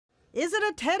Is it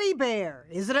a teddy bear?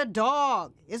 Is it a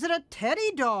dog? Is it a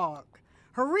teddy dog?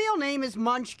 Her real name is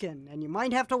Munchkin, and you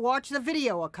might have to watch the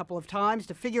video a couple of times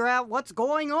to figure out what's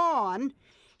going on.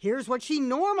 Here's what she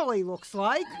normally looks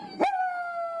like.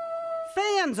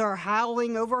 Fans are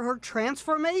howling over her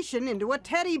transformation into a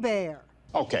teddy bear.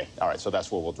 Okay, all right, so that's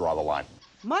where we'll draw the line.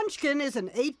 Munchkin is an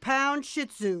 8-pound Shih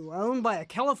Tzu owned by a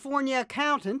California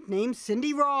accountant named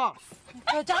Cindy Roth.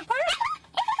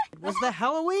 It was the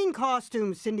Halloween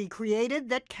costume Cindy created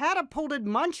that catapulted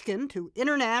Munchkin to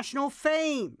international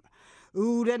fame.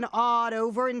 Oohed and awed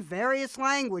over in various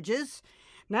languages.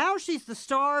 Now she's the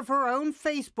star of her own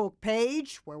Facebook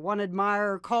page, where one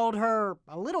admirer called her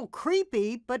a little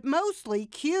creepy, but mostly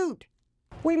cute.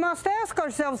 We must ask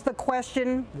ourselves the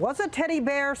question, was a teddy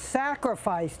bear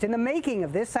sacrificed in the making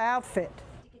of this outfit?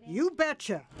 You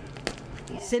betcha.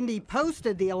 Cindy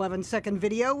posted the 11-second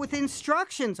video with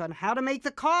instructions on how to make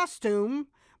the costume.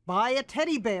 Buy a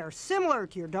teddy bear similar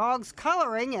to your dog's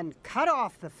coloring and cut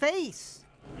off the face.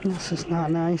 This is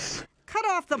not nice. Cut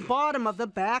off the bottom of the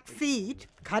back feet.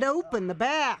 Cut open the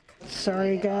back.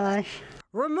 Sorry, guy.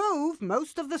 Remove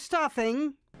most of the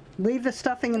stuffing. Leave the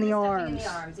stuffing in the arms.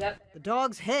 The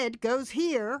dog's head goes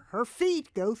here. Her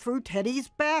feet go through Teddy's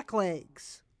back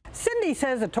legs. Cindy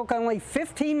says it took only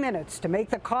 15 minutes to make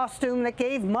the costume that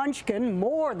gave Munchkin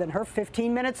more than her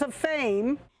 15 minutes of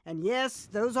fame. And yes,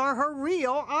 those are her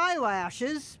real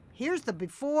eyelashes. Here's the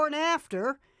before and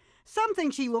after. Some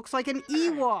think she looks like an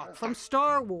Ewok from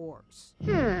Star Wars.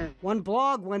 One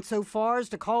blog went so far as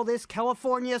to call this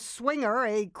California swinger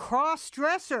a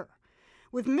cross-dresser.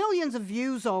 With millions of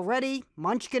views already,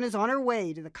 Munchkin is on her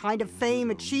way to the kind of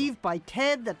fame achieved by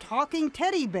Ted the Talking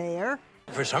Teddy Bear.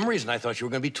 For some reason, I thought you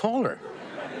were going to be taller.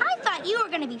 I thought you were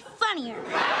going to be funnier.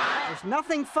 There's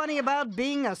nothing funny about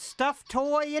being a stuffed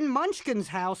toy in Munchkin's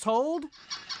household.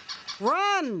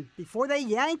 Run before they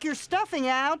yank your stuffing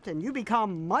out and you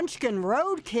become Munchkin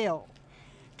roadkill.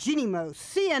 Jeanne Moos,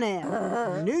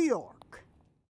 CNN, New York.